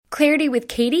Clarity with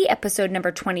Katie, episode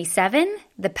number 27,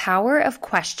 The Power of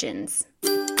Questions.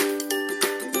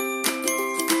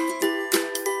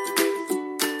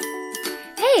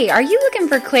 Hey, are you looking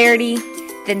for clarity?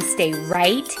 Then stay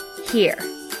right here.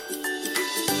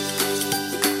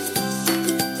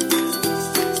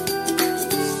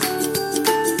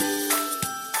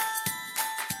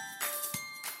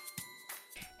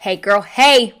 Hey girl,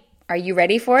 hey, are you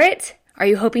ready for it? Are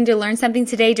you hoping to learn something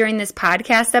today during this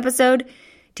podcast episode?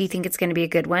 Do you think it's going to be a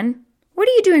good one? What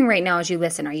are you doing right now as you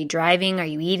listen? Are you driving? Are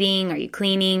you eating? Are you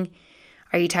cleaning?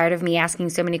 Are you tired of me asking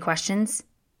so many questions?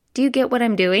 Do you get what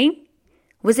I'm doing?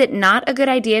 Was it not a good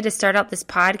idea to start out this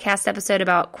podcast episode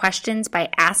about questions by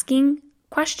asking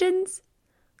questions?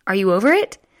 Are you over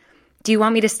it? Do you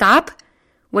want me to stop?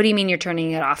 What do you mean you're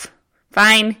turning it off?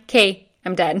 Fine. Okay,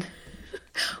 I'm done.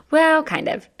 Well, kind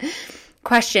of.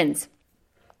 Questions.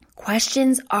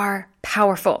 Questions are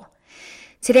powerful.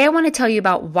 Today I want to tell you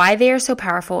about why they are so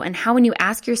powerful and how when you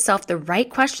ask yourself the right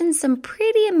questions, some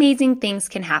pretty amazing things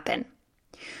can happen.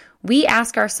 We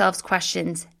ask ourselves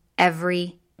questions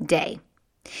every day.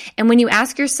 And when you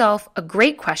ask yourself a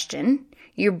great question,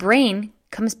 your brain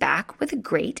comes back with a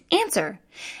great answer.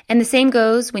 And the same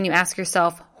goes when you ask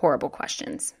yourself horrible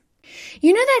questions.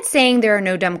 You know that saying, there are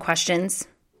no dumb questions?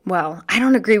 Well, I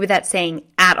don't agree with that saying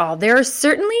at all. There are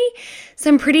certainly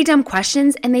some pretty dumb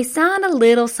questions, and they sound a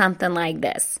little something like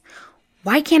this.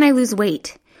 Why can't I lose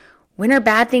weight? When are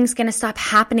bad things going to stop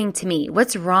happening to me?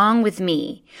 What's wrong with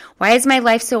me? Why is my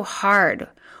life so hard?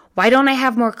 Why don't I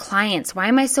have more clients? Why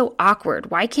am I so awkward?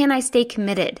 Why can't I stay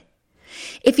committed?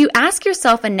 If you ask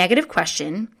yourself a negative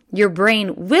question, your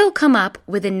brain will come up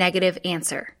with a negative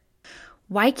answer.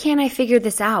 Why can't I figure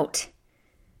this out?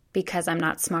 Because I'm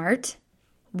not smart.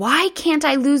 Why can't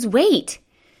I lose weight?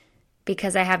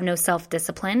 Because I have no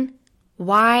self-discipline.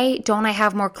 Why don't I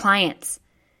have more clients?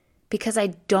 Because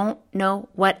I don't know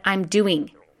what I'm doing.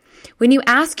 When you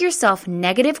ask yourself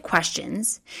negative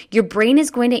questions, your brain is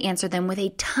going to answer them with a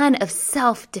ton of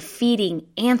self-defeating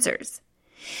answers.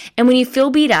 And when you feel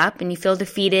beat up and you feel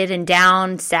defeated and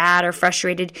down, sad, or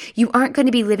frustrated, you aren't going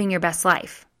to be living your best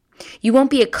life. You won't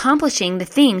be accomplishing the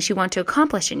things you want to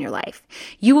accomplish in your life.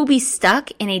 You will be stuck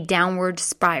in a downward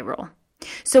spiral.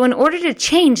 So in order to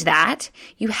change that,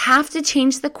 you have to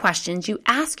change the questions you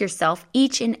ask yourself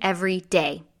each and every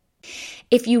day.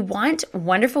 If you want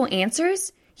wonderful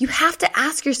answers, you have to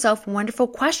ask yourself wonderful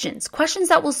questions, questions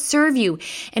that will serve you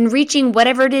in reaching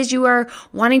whatever it is you are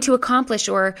wanting to accomplish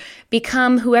or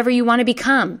become whoever you want to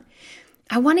become.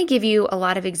 I want to give you a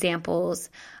lot of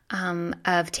examples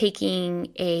of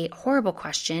taking a horrible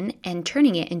question and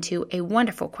turning it into a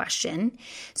wonderful question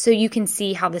so you can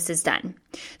see how this is done.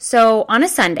 So on a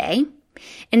Sunday,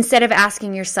 instead of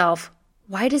asking yourself,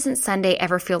 why doesn't Sunday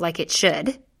ever feel like it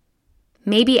should?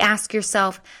 Maybe ask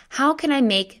yourself, how can I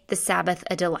make the Sabbath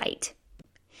a delight?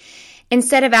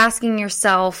 Instead of asking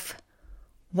yourself,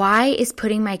 why is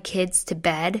putting my kids to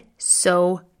bed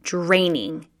so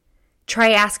draining?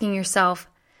 Try asking yourself,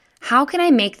 how can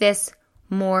I make this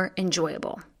more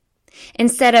enjoyable?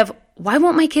 Instead of, why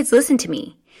won't my kids listen to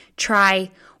me? Try,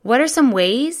 what are some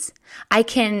ways I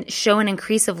can show an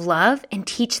increase of love and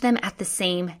teach them at the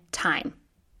same time?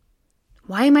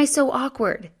 Why am I so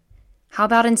awkward? How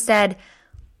about instead,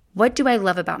 what do I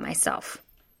love about myself?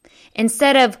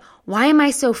 Instead of, why am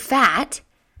I so fat?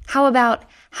 How about,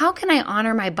 how can I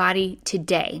honor my body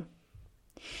today?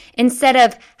 Instead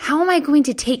of, how am I going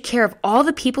to take care of all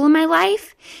the people in my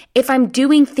life if I'm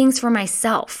doing things for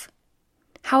myself?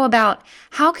 How about,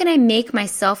 how can I make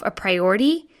myself a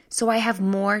priority so I have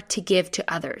more to give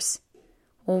to others?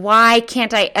 Why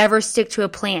can't I ever stick to a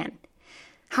plan?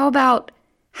 How about,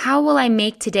 how will I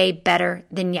make today better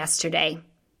than yesterday?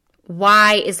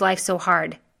 Why is life so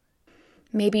hard?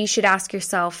 Maybe you should ask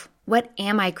yourself, what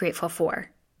am I grateful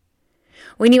for?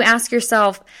 When you ask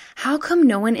yourself, how come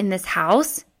no one in this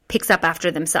house picks up after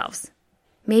themselves?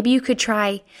 Maybe you could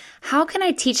try, how can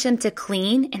I teach them to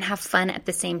clean and have fun at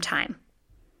the same time?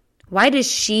 Why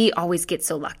does she always get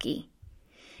so lucky?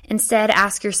 Instead,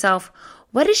 ask yourself,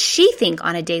 what does she think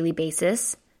on a daily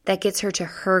basis that gets her to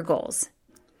her goals?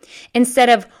 Instead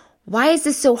of, why is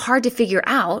this so hard to figure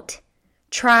out?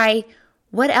 Try,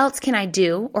 what else can I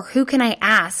do or who can I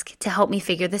ask to help me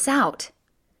figure this out?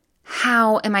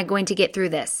 How am I going to get through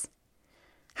this?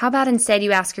 How about instead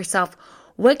you ask yourself,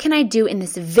 what can I do in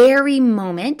this very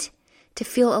moment to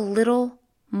feel a little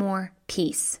more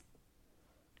peace?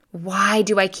 Why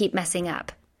do I keep messing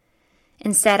up?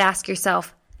 Instead, ask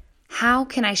yourself, how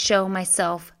can I show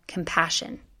myself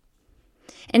compassion?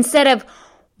 Instead of,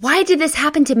 why did this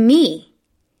happen to me?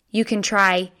 You can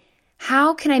try,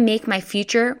 how can I make my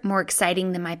future more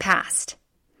exciting than my past?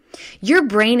 Your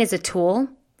brain is a tool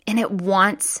and it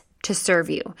wants to serve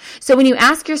you. So when you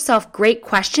ask yourself great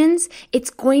questions, it's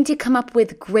going to come up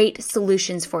with great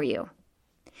solutions for you.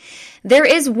 There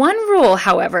is one rule,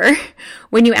 however,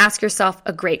 when you ask yourself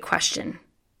a great question.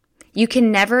 You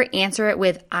can never answer it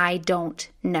with, I don't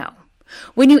know.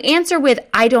 When you answer with,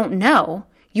 I don't know,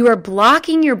 you are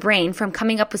blocking your brain from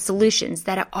coming up with solutions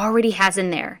that it already has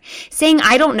in there. Saying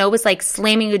I don't know is like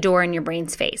slamming a door in your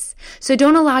brain's face. So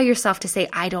don't allow yourself to say,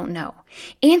 I don't know.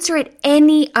 Answer it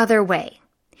any other way.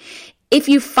 If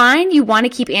you find you want to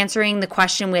keep answering the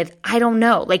question with, I don't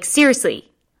know, like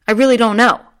seriously, I really don't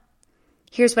know.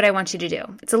 Here's what I want you to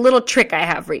do. It's a little trick I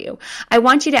have for you. I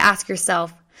want you to ask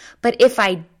yourself, but if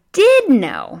I did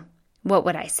know, what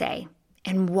would I say?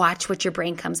 And watch what your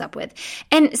brain comes up with.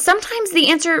 And sometimes the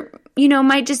answer,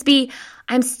 might just be,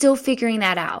 I'm still figuring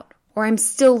that out, or I'm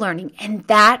still learning. And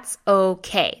that's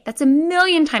okay. That's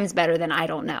 1,000,000 times better than I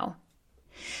don't know.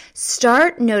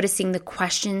 Start noticing the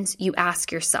questions you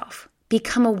ask yourself.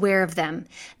 Become aware of them.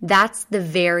 That's the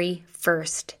very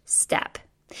first step.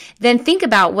 Then think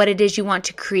about what it is you want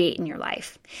to create in your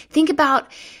life. Think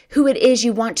about who it is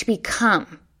you want to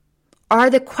become. Are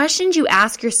the questions you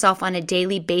ask yourself on a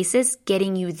daily basis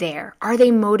getting you there? Are they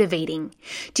motivating?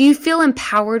 Do you feel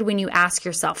empowered when you ask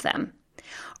yourself them?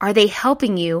 Are they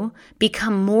helping you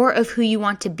become more of who you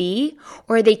want to be,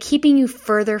 or are they keeping you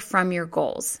further from your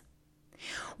goals?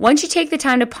 Once you take the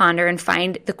time to ponder and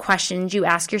find the questions you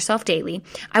ask yourself daily,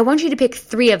 I want you to pick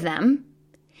 3 of them,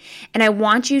 and I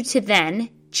want you to then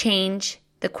change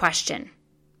the question.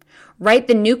 Write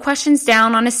the new questions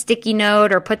down on a sticky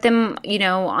note or put them,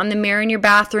 on the mirror in your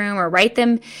bathroom, or write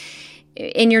them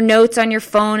in your notes on your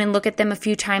phone and look at them a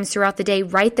few times throughout the day.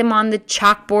 Write them on the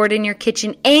chalkboard in your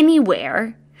kitchen,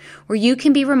 anywhere where you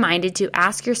can be reminded to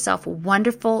ask yourself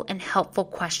wonderful and helpful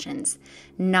questions,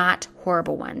 not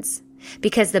horrible ones.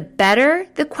 Because the better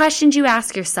the questions you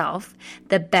ask yourself,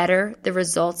 the better the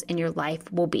results in your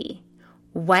life will be.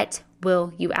 What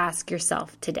will you ask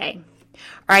yourself today?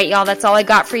 All right, y'all, that's all I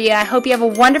got for you. I hope you have a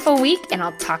wonderful week, and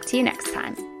I'll talk to you next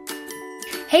time.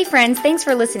 Hey, friends, thanks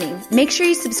for listening. Make sure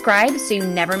you subscribe so you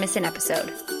never miss an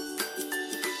episode.